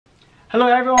Hello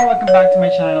everyone, welcome back to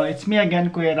my channel. It's me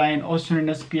again, Kuya Ryan, also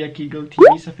known as Kuya Kiggle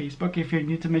TV sa Facebook. If you're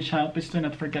new to my channel, please do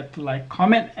not forget to like,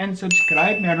 comment, and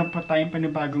subscribe. Meron po tayong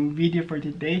panibagong video for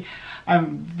today.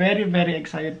 I'm very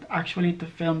excited actually to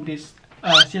film this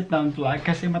sit-down vlog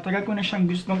kasi matagal ko na siyang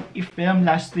gustong i-film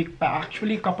last week pa.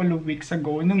 Actually, a couple of weeks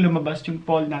ago, nung lumabas yung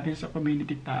poll natin sa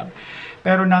community tab.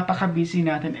 Pero napaka-busy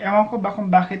natin. Ewan ko ba kung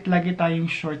bakit lagi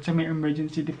tayong short sa may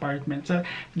emergency department. So,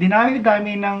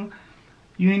 dinami-dami ng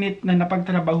unit na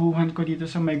napagtrabahuhan ko dito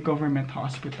sa my government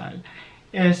hospital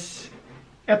is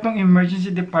etong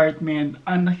emergency department.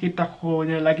 Ang nakita ko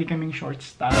na lagi kaming short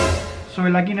staff. So,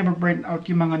 lagi na-burn out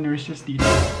yung mga nurses dito.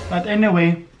 But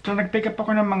anyway, so nag-pick up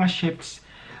ako ng mga shifts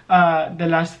the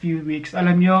last few weeks.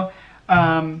 Alam nyo,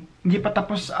 hindi pa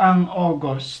tapos ang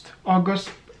August. August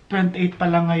 28 pa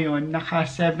lang ngayon, naka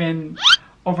 7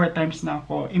 overtimes na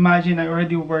ako. Imagine, I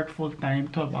already work full-time,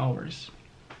 12 hours.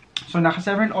 So, naka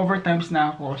 7 overtimes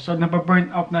na ako. So, nababurn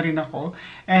out na rin ako.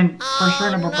 And for sure,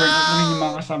 nababurn out na rin yung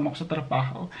mga kasama ko sa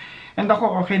trabaho. And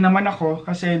ako, okay naman ako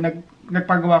kasi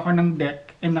nagpagawa ko ng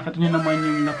deck. And nakita nyo naman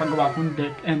yung napagawa kong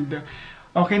deck. And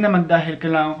okay naman dahil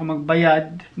kailangan ko magbayad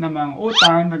ng mga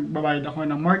utang. Nagbabayad ako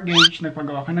ng mortgage,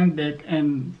 nagpagawa ko ng deck.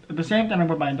 And at the same time,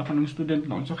 nagbabayad ako ng student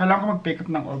loan. So, kailangan ko mag-pick up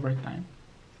ng overtime.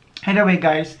 Anyway,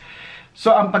 guys.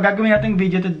 So, ang paggagawin nating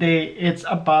video today, it's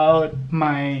about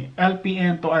my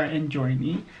LPN to RN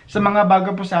journey. Sa mga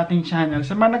bago po sa ating channel,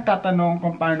 sa mga nagtatanong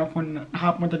kung paano ko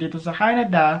nakapunta dito sa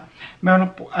Canada,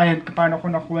 meron po, ayan, paano ko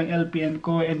nakuha yung LPN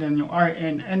ko, and then yung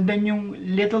RN, and then yung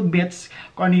little bits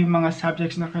kung ano yung mga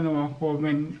subjects na kinuha ko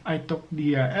when I took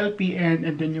the LPN,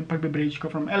 and then yung pagbe-bridge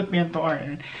ko from LPN to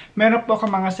RN. Meron po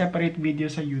ako mga separate video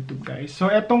sa YouTube, guys.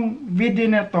 So, etong video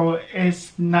na to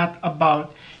is not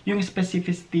about yung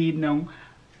specificity ng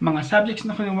mga subjects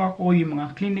na kinuha ko, yung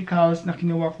mga clinicals na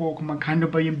kinuha ko, kung magkano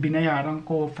ba yung binayaran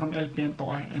ko from LPN to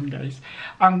RN, guys.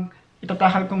 Ang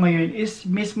itatakal ko ngayon is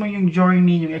mismo yung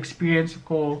journey, yung experience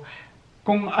ko,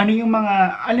 kung ano yung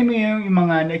mga, alam mo yung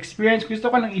mga na-experience,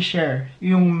 gusto ko lang i-share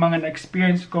yung mga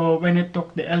na-experience ko when I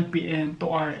took the LPN to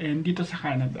RN dito sa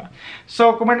Canada.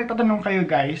 So, kung nagtatanong kayo,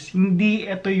 guys, hindi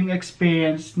ito yung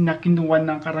experience na kinuha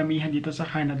ng karamihan dito sa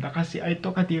Canada kasi I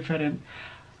took a different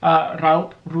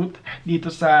route dito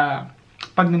sa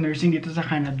pag-nursing dito sa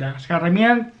Canada.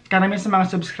 Karamihan sa mga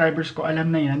subscribers ko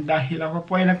alam na yan dahil ako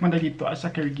po ay nagpunta dito as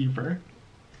a caregiver.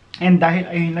 And dahil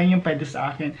ayun lang yung pwede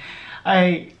sa akin,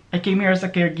 I came here as a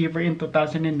caregiver in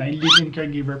 2009. Live-in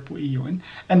caregiver po iyon.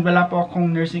 And wala po akong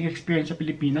nursing experience sa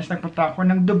Pilipinas. Nagpunta ako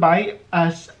ng Dubai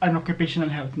as an occupational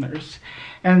health nurse.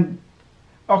 And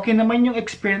okay naman yung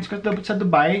experience ko sa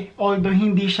Dubai, although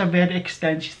hindi siya very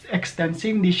extensive,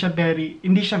 hindi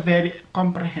siya very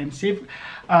comprehensive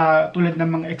tulad ng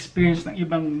mga experience ng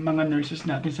ibang mga nurses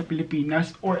natin sa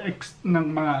Pilipinas or ng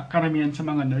mga karamihan sa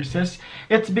mga nurses.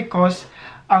 It's because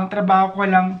ang trabaho ko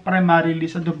lang primarily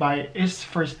sa Dubai is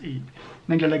first aid.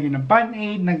 Naglalagay ng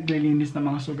band-aid, naglilinis ng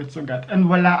mga sugat-sugat,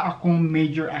 and wala akong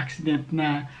major accident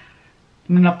na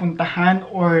napuntahan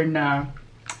or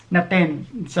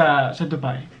na-attend sa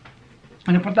Dubai.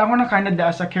 Napunta ako ng Canada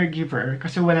as a caregiver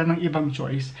kasi wala nang ibang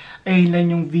choice. Ay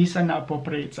lang yung visa na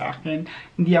appropriate sa akin.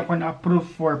 Hindi ako na-approve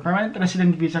for permanent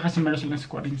resident visa kasi meron silang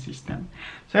scoring system.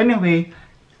 So anyway,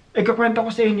 ikakwento ko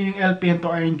sa inyo yung LPN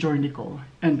to RN journey ko.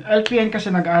 And LPN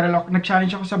kasi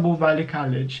nag-challenge ako sa Bow Valley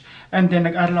College. And then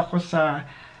nag-aral ako sa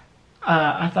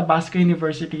Athabasca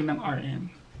University ng RN.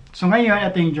 So ngayon,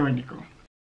 ito yung journey ko.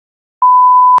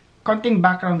 Konting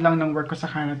background lang ng work ko sa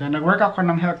Canada. Nag-work ako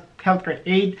ng healthcare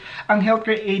aid. Ang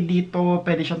healthcare aid dito,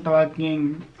 pwede siyang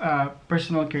tawaging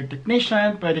personal care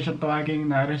technician, pwede siyang tawaging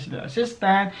na resident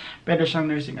assistant, pwede siyang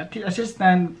nursing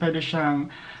assistant, pwede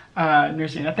siyang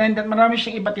nursing attendant. Marami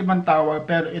siyang iba't ibang tawag,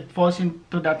 pero it falls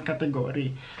into that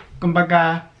category.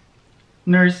 Kumbaga,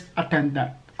 nurse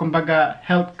attendant. Kumbaga,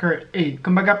 healthcare aid.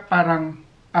 Kumbaga, parang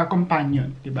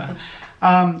companion, diba?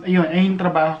 Ayun, yung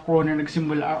trabaho ko na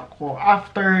nagsimula ako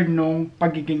after nung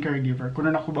pagiging caregiver. Kung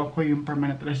nakuha ko yung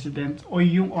permanent resident o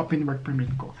yung open work permit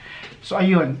ko. So,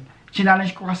 ayun.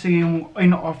 Challenge ko kasi yung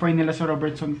ino-offer nila sa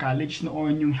Robertson College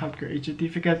noon yung healthcare aid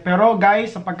certificate. Pero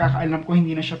guys, sa pagkakaalam ko,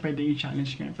 hindi na siya pwede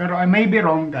i-challenge ngayon. Pero I may be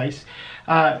wrong, guys.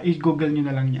 I-google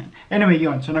nyo na lang yan. Anyway,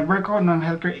 yun. So, nag-work ako ng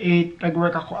healthcare aid.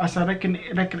 Nag-work ako as a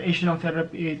recreational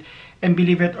therapy aid. And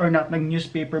believe it or not,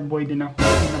 nag-newspaper boy din ako.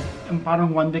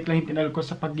 Parang one week lang tinalo ko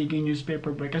sa pagiging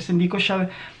newspaper boy. Kasi hindi ko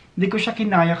siya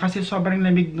kinaya kasi sobrang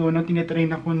lamig noon nung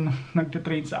tinitrain ako nung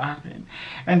nagtitrain sa akin.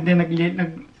 And then,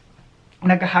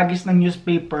 naghahagis ng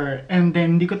newspaper, and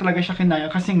then hindi ko talaga siya kinaya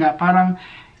kasi nga parang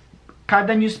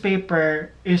kada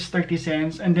newspaper is 30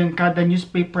 cents, and then kada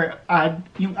newspaper ad,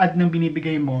 yung ad na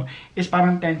binibigay mo, is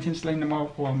parang 10 cents lang na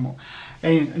makukuha mo.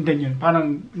 Ayun, and then yun,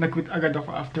 parang nag-quit agad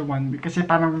ako after 1 week. Kasi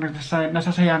parang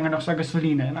nasasayangan ako sa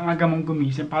gasolina. Ang aga mong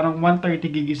gumising, parang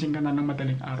 1:30 gigising ka na ng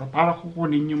madaling araw para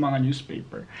kukunin yung mga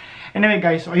newspaper. Anyway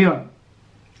guys, so ayun.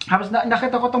 Tapos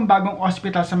nakita ko tong bagong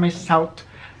hospital sa may south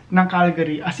ng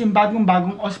Calgary. As in,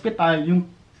 bagong hospital,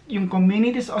 yung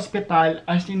community's hospital,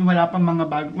 as in, wala pang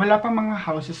mga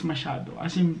houses masyado.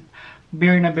 As in,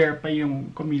 bare na bare pa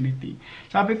yung community.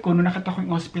 Sabi ko, nung nakita ko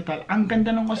yung hospital, ang ganda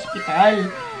ng hospital.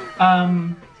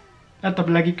 Ito,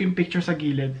 lagi ko yung picture sa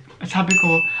gilid. Sabi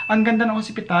ko, ang ganda ng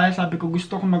hospital. Sabi ko,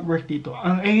 gusto ko mag-work dito.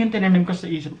 Ayun yung tinanim ko sa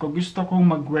isip ko, gusto kong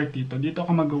mag-work dito. Dito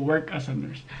ako mag-work as a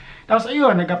nurse. Tapos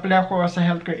ayun, nag-apply ako sa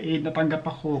healthcare aid, natanggap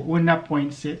ako, una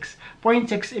 0.6.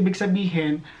 0.6, ibig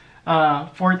sabihin,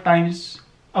 4 times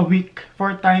a week.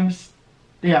 4 times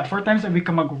a week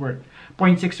ka mag-work.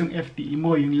 0.6 yung FTE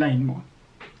mo, yung line mo.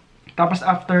 Tapos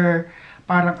after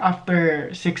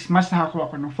 6 months, nakakuha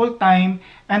ako ng full-time,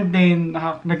 and then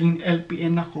naging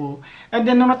LPN ako. And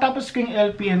then nung natapos ko yung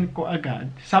LPN ko agad,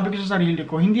 sabi ko sa sarili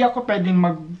ko, hindi ako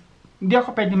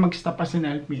pwedeng mag-stop as an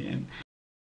LPN.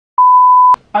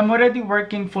 I'm already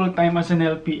working full-time as an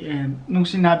LPN nung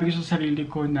sinabi ko sa sarili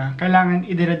ko na kailangan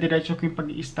idire-diretso ko yung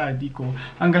pag-i-study ko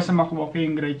hanggang sa makuha ko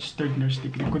yung registered nurse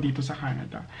degree ko dito sa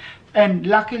Canada. And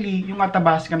luckily, yung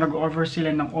Athabasca nag-offer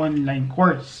sila ng online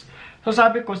course. So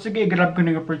sabi ko, sige, grab ko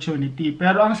ng opportunity.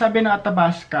 Pero ang sabi ng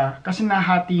Athabasca, kasi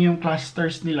nahati yung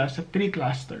clusters nila sa 3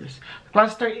 clusters.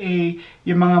 Cluster A,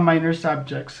 yung mga minor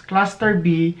subjects. Cluster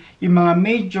B, yung mga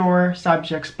major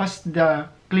subjects plus the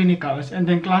clinicals,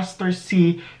 and then cluster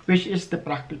C, which is the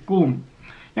practicum.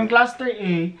 Yung cluster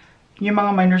A, yung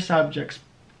mga minor subjects,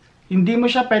 hindi mo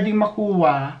siya pwedeng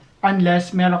makuha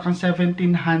unless meron kang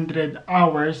 1,700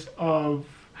 hours of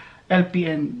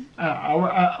LPN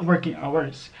working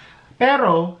hours.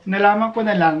 Pero, nalaman ko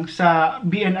na lang sa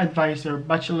BN Advisor,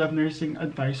 Bachelor of Nursing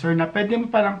Advisor, na pwede mo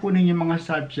palang kunin yung mga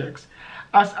subjects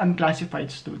as unclassified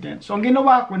student. So, ang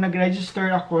ginawa ko,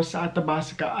 nag-register ako sa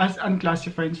Athabasca as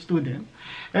unclassified student.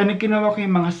 And kinuha ko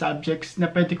yung mga subjects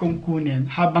na pwede kong kunin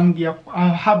habang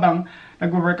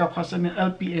nag-work ako sa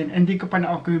LPN, and di ko pa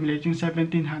na-accumulate yung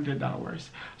 1,700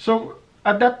 hours. So,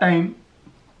 at that time,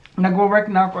 nag-work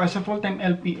na ako as a full-time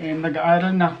LPN,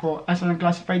 nag-aaral na ako as an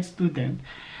unclassified student.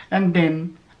 And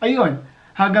then, ayun,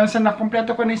 hanggang sa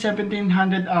nakompleto ko na yung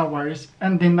 1,700 hours,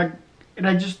 and then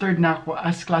registered na ako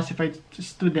as classified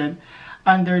student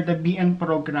under the BN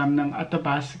program ng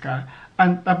Athabasca.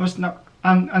 And tapos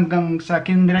hanggang sa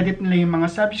kinredit nila yung mga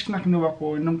subjects na kinuha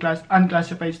ko nung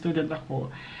unclassified student ako.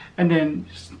 And then,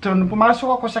 so nung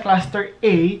pumasok ako sa cluster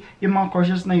A, yung mga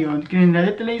courses na yun,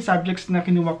 kinredit nila yung subjects na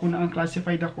kinuha ko na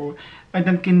unclassified ako. And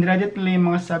then, kinredit nila yung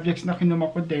mga subjects na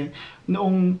kinuha ko din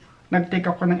noong nag-take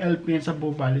ako ng LPN sa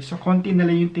Bovali. So, konti na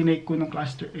lang yung tinake ko ng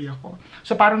cluster A ako.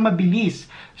 So, parang mabilis.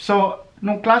 So,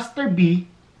 nung cluster B,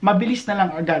 mabilis na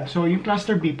lang agad. So, yung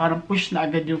cluster B, parang push na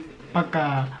agad yung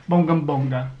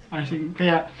pagka-bonggang-bongga.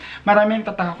 Kaya, maraming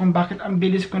tataka kung bakit ang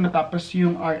bilis ko natapos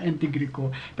yung RN degree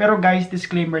ko. Pero guys,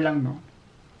 disclaimer lang, no?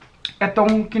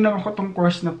 Etong kinuha ko tong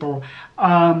course na to,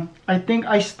 I think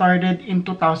I started in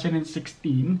 2016.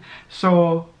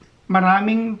 So,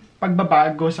 maraming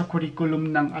pagbabago sa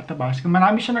curriculum ng Athabasca.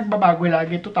 Marami siya nagbabago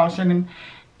lagi. 2018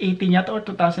 yata or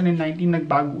 2019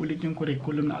 nagbago ulit yung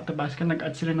curriculum ng Athabasca.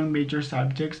 Nag-add sila ng major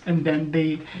subjects, and then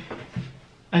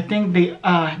I think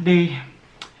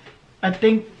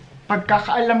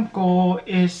pagkakaalam ko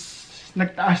is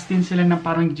nagtaas din sila ng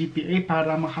parang GPA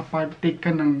para makapag-take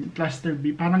ka ng cluster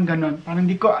B. Parang ganon. Parang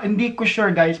hindi ko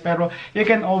sure guys, pero you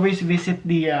can always visit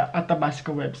the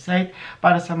Athabasca website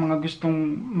para sa mga gustong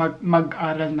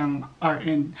mag-aral ng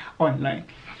RN online.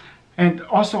 And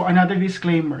also, another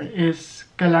disclaimer is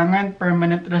kailangan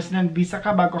permanent resident visa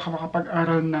ka bago ka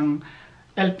makapag-aral ng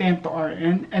LPN to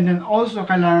RN. And then also,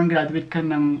 kailangan graduate ka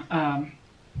ng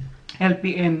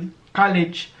LPN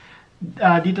college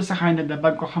dito sa Canada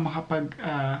bago ka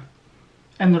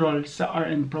makapag-enroll sa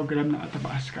RN program ng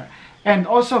Athabasca. And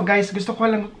also guys, gusto ko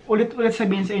lang ulit-ulit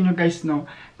sabihin sa inyo guys, no,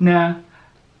 na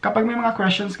kapag may mga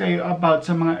questions kayo about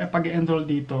sa mga pag-enroll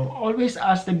dito, always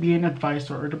ask the BN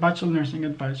Advisor or the Bachelor Nursing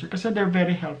Advisor kasi they're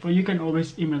very helpful. You can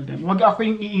always email them. Wag ako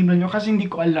yung i-email nyo kasi hindi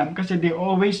ko alam kasi they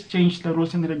always change the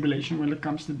rules and regulation when it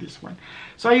comes to this one.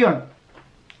 So ayun.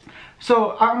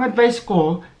 So, ang advice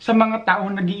ko sa mga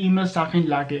taong nag-i-email sa akin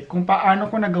lagi, kung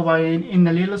paano ko nagawa yun in a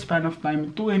little span of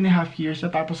time, 2.5 years,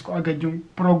 natapos ko agad yung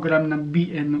program ng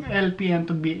BN, ng LPN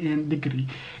to BN degree.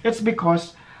 It's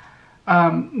because,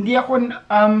 hindi ako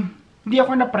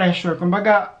na-pressure.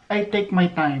 Kumbaga, I take my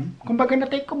time. Kumbaga,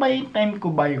 na-take ko ba yung time ko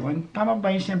ba yun? Tama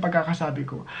ba yung pagkakasabi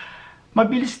ko?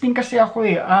 Mabilis din kasi ako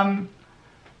eh.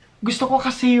 Gusto ko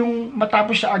kasi yung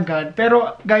matapos siya agad.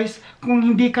 Pero guys, kung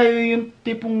hindi kayo yung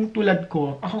tipong tulad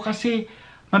ko, ako kasi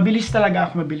mabilis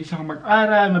talaga ako. Mabilis ako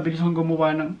mag-aral, mabilis akong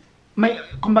gumawa ng...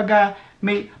 kumbaga,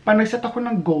 pag nag-set ako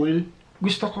ng goal,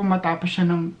 gusto ko matapos siya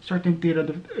ng certain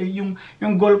period.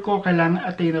 Yung goal ko, kailangan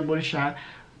attainable siya.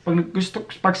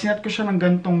 Pag sinat ko siya ng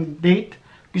gantong date,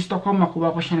 gusto ko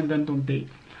makuha ko siya ng gantong date.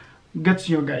 Gets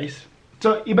nyo guys?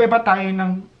 So, iba-iba tayo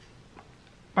ng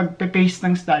pag-pace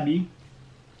ng study.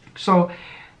 So,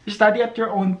 study at your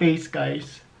own pace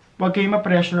guys. Huwag kayo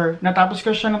ma-pressure. Natapos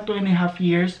ko siya ng 2.5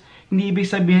 years. Hindi ibig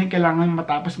sabihin kailangan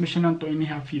matapos mo siya ng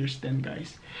 2.5 years din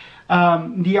guys.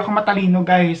 Hindi ako matalino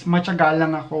guys, matyaga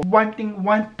lang ako.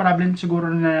 One problem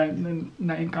siguro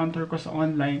na encounter ko sa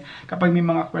online kapag may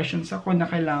mga questions ako na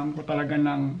kailangan ko talaga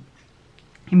ng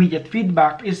immediate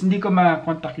feedback is hindi ko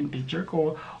ma-contact yung teacher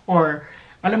ko, or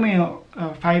alam mo yung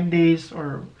 5 days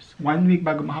or 1 week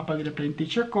bago makapag-reply yung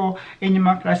teacher ko, and yung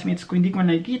mga classmates ko hindi ko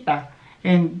nakikita,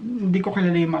 and hindi ko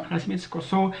kilala yung mga classmates ko,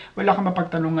 so wala akong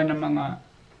mapagtanungan ng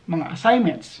mga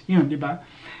assignments, yun, di ba?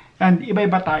 And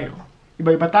iba-iba tayo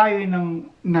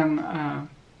ng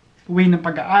way ng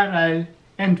pag-aaral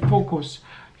and focus.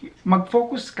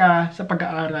 Mag-focus ka sa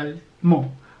pag-aaral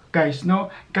mo, guys, no?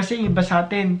 Kasi iba sa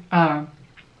atin,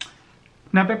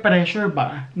 nape-pressure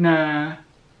ba na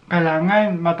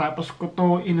kailangan matapos ko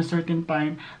to in a certain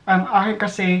time. Ang akin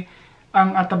kasi,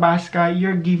 ang Athabasca,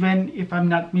 you're given, if I'm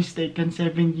not mistaken,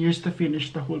 7 years to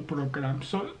finish the whole program.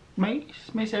 So, may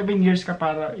 7 years ka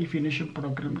para i-finish yung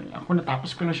program na. Ako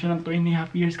natapos ko lang siya ng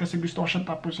 2.5 years kasi gusto ko siyang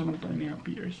tapusin ng 2.5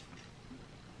 years.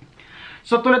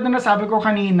 So, tulad na nasabi ko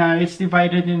kanina, it's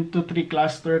divided into 3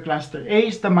 clusters. Cluster A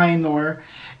is the minor,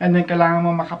 and then kailangan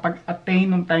mo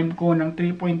makapag-attain ng time ko ng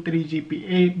 3.3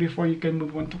 GPA before you can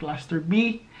move on to cluster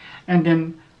B, and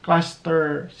then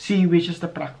cluster C, which is the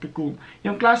practicum.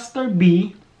 Yung cluster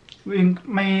B,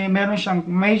 meron siyang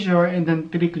major and then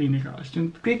 3 clinicals. Yung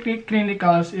 3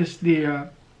 clinicals is the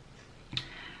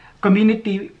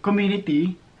community,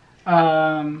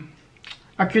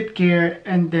 acute care,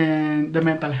 and then the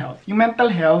mental health. Yung mental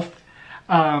health,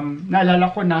 naalala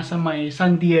ko nasa may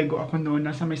San Diego ako noon,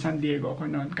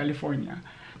 California.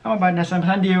 Tama ba? Nasa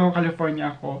San Diego,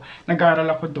 California ako. Nag-aaral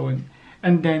ako doon.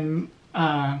 And then,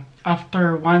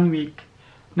 after 1 week,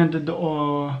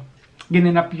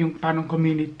 ginanap yung parang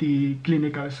community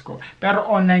clinicals ko. Pero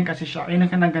online kasi siya. Ayun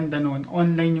ang kanaganda noon.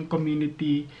 Online yung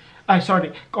community,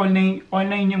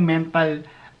 online yung mental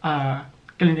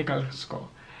clinicals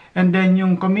ko. And then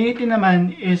yung community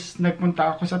naman is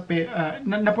napunta ako sa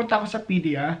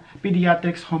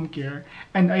Pediatrics Home Care,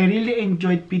 and I really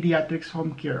enjoyed Pediatrics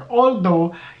Home Care.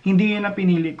 Although hindi yun ang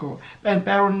pinili ko.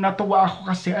 Pero natuwa ako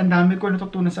kasi ang dami ko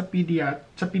natutunan sa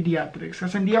pediatrics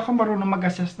kasi hindi ako marunong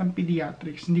mag-assess ng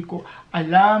pediatrics. Hindi ko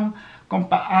alam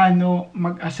kung paano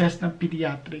mag-assess ng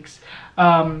pediatrics.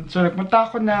 So nagpunta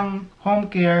ako ng home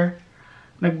care,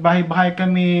 nagbahay-bahay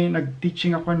kami,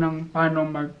 nag-teaching ako ng paano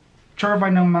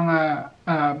mag-chorba ng mga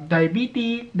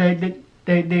diabetic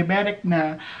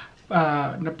na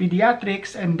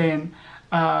pediatrics, and then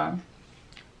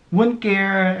wound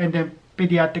care, and then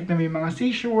pediatric na may mga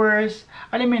seizures.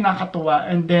 Alam mo, nakakatuwa.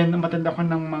 And then nagpunta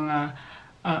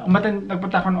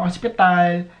ako ng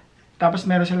hospital, tapos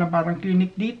meron silang parang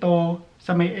clinic dito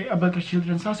sa may Abel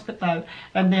Children's Hospital,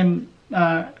 and then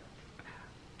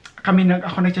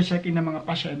ako nag-check-in ng mga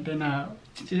pasyente na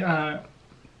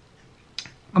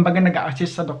kumbaga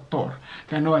nag-a-assist sa doktor.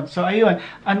 Ganon. So, ayun.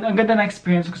 Ang ganda na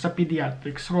experience ko sa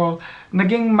pediatrics. So,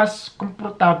 naging mas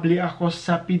komportable ako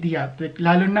sa pediatric.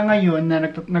 Lalo na ngayon na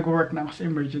nag-work na ako sa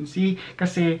emergency.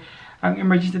 Kasi, ang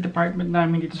emergency department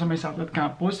namin dito sa may Southwood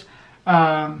Campus,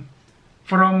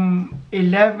 from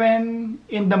 11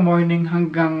 in the morning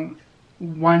hanggang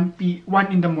 1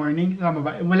 in the morning. Tama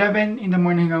ba? 11 in the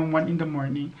morning hanggang 1 in the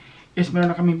morning. Is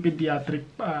meron na kaming pediatric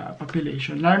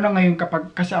population. Lalo na ngayon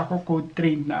kasi ako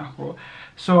code-trained na ako.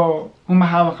 So,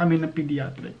 humahawak kami ng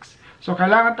pediatrics. So,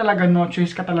 kailangan talaga, no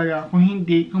choice ka talaga kung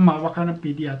hindi humawak ka ng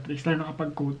pediatrics, lalo na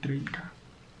kapag code-trained ka.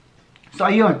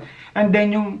 So, ayun. And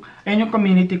then, yung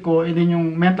community ko, and then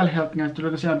yung mental health nga,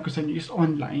 tulad na sinabi ko sa inyo, is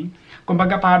online.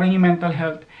 Kumbaga, parang yung mental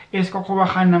health is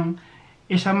kukuha ka ng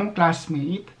isa mong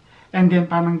classmate, and then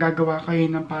parang gagawa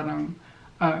kayo ng parang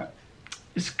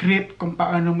script kung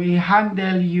paano mo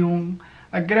i-handle yung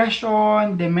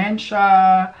aggression,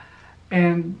 dementia,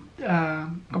 and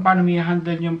kung paano mo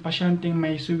i-handle yung pasyenteng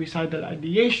may suicidal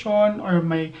ideation or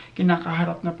may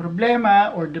kinakaharap na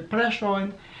problema or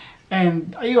depression.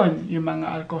 And ayun, yung mga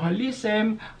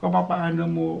alcoholism, kung paano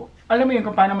mo, alam mo yun,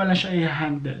 kung paano mo lang siya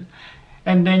i-handle.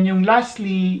 And then yung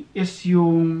lastly is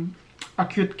yung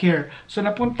acute care. So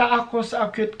napunta ako sa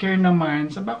acute care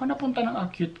naman. Saan ba ako napunta ng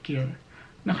acute care?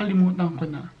 Nakalimutan ko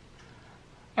na.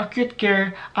 Acute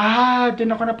care,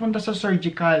 doon ako napunta sa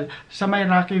surgical, sa may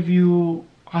Rocky View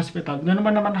Hospital. Doon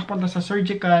naman napunta sa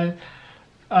surgical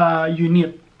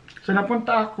unit. So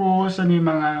napunta ako sa may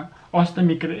mga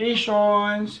ostomy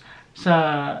creations,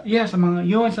 sa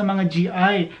mga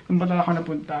GI, kung ba ako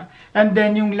napunta. And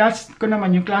then yung last ko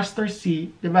naman, yung cluster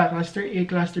C, 'di ba? Cluster A,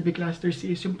 cluster B, cluster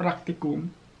C is yung practicum.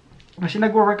 Kasi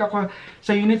nagwo-work ako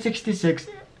sa Unit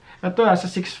 66. Ito sa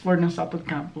 6th floor ng Sapod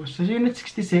Campus. Sa Unit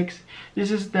 66,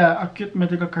 this is the Acute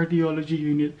Medical Cardiology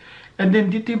Unit. And then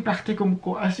dito yung practicum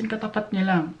ko, as in katapat niya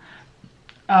lang.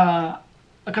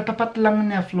 Katapat lang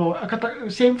na floor,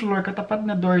 same floor, katapat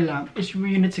na door lang is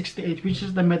Unit 68, which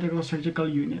is the Medical Surgical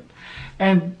Unit.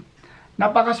 And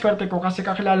napakaswerte ko kasi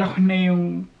kakilala ko na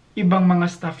yung ibang mga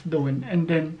staff doon. And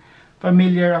then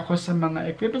familiar ako sa mga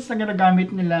equipments na ginagamit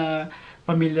nila,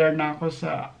 familiar na ako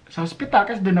sa hospital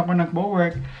kasi doon ako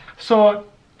nagbo-work. So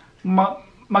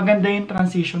maganda yung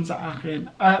transition sa akin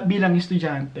bilang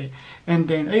estudyante. And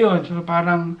then, ayun, so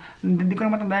parang, hindi ko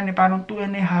na matandaan, parang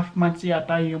 2.5 months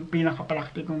yata yung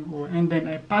pinaka-practicum ko. And then,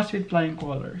 I passed with flying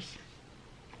colors.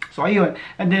 So, ayun.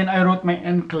 And then, I wrote my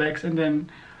NCLEX. And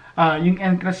then, yung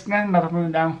NCLEX nga,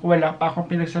 natatandaan ko, wala pa akong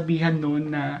pinagsabihan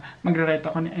noon na magre-write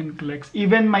ako ng NCLEX.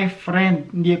 Even my friend,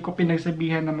 hindi ko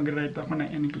pinagsabihan na magre-write ako ng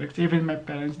NCLEX. Even my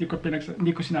parents,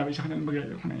 hindi ko sinabi sa kanila na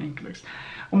magre-write ako ng NCLEX.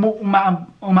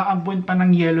 Umaambon pa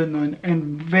ng yelo noon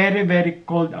and very, very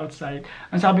cold outside.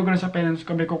 Ang sabi ko na sa parents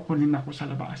ko, may kukunin ako sa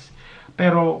labas.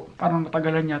 Pero parang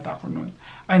natagalan yata ako noon.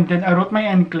 And then I wrote my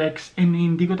NCLEX and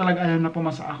hindi ko talaga alam na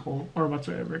pumasa ako or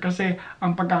whatsoever. Kasi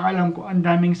ang pagkakalam ko, ang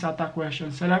daming SATA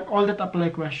questions. Select all that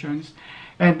apply questions.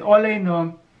 And all I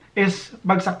know is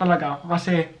bagsak talaga ako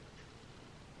kasi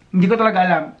hindi ko talaga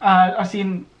alam. As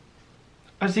in,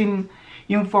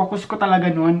 yung focus ko talaga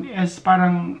noon is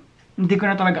parang hindi ko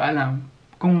na talaga alam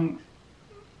kung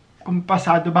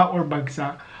pasado ba or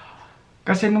bagsak.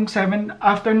 Kasi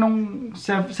after nung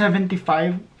 75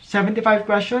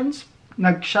 questions,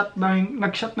 nag-shut na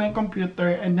yung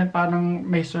computer and then parang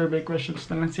may survey questions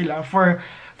na lang sila for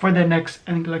the next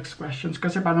NCLEX questions.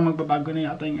 Kasi parang magbabago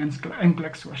na yata yung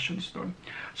NCLEX questions doon.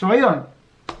 So, ayun.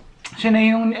 So,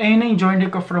 ayun na yung journey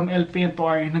ko from LPN to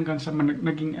RN hanggang sa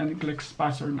naging NCLEX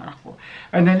passer na ako.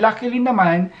 And then, luckily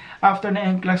naman, after na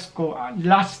NCLEX ko,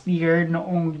 last year,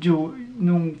 nung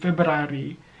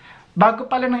February, bago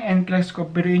pala ng NCLEX ko,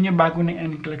 pero yun yung bago ng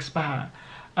NCLEX pa ha,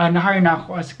 na-hire na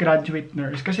ako as graduate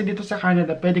nurse. Kasi dito sa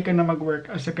Canada, pwede ka na mag-work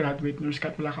as a graduate nurse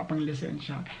kahit wala ka pang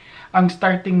lisensya. Ang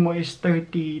starting mo is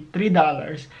 $33.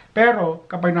 Pero,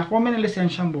 kapag nakuha mo ng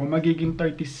lisensya mo, magiging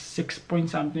 36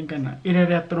 point something ka na.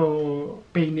 I-retro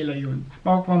pay nila yun.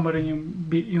 Makukuha mo rin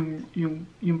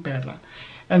yung pera.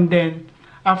 And then,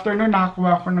 after nun,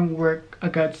 nakakuha ako ng work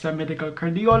agad sa medical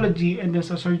cardiology and then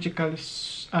sa surgical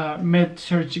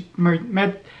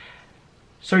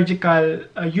surgical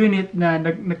unit na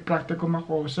nag-practicum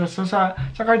ako. So sa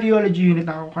cardiology unit,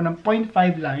 nakakuha ko ng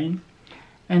 0.5 line.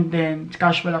 And then,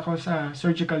 casual ako sa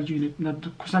surgical unit na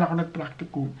kung saan ako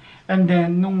nag-practicum. And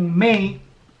then, nung May,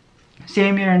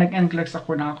 same year nag-NCLEX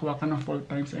ako, nakakuha ko ng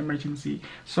full-time sa emergency.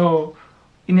 So,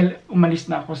 umalis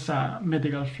na ako sa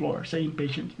medical floor, sa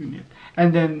inpatient unit.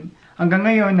 And then, hanggang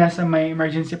ngayon, nasa may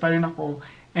emergency pa rin ako.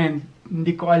 And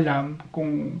hindi ko alam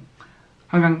kung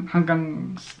hanggang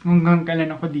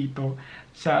kailan ako dito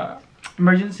sa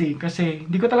emergency. Kasi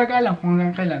hindi ko talaga alam kung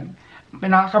hanggang kailan.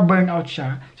 Nakaka-burnout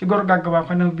siya. Siguro gagawa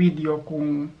ko ng video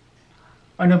kung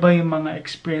ano ba yung mga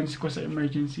experience ko sa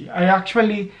emergency. I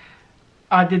actually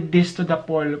added this to the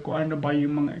poll kung ano ba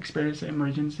yung mga experience sa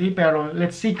emergency. Pero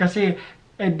let's see kasi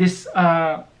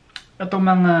itong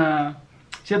mga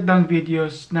sit-down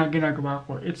videos na ginagawa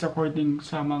ko, it's according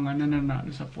sa mga nananalo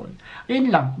sa poll.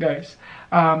 Ayun lang, guys.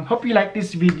 Hope you like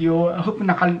this video. Hope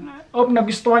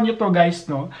nagustuhan nyo to, guys,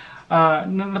 no?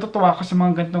 Natutuwa ako sa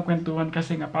mga ganitong kwentuhan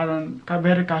kasi nga parang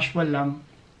very casual lang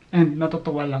and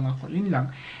natutuwa lang ako. Yun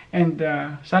lang. And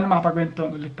sana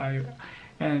makapagkwentuhan ulit tayo.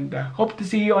 And hope to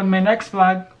see you on my next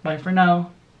vlog. Bye for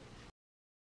now.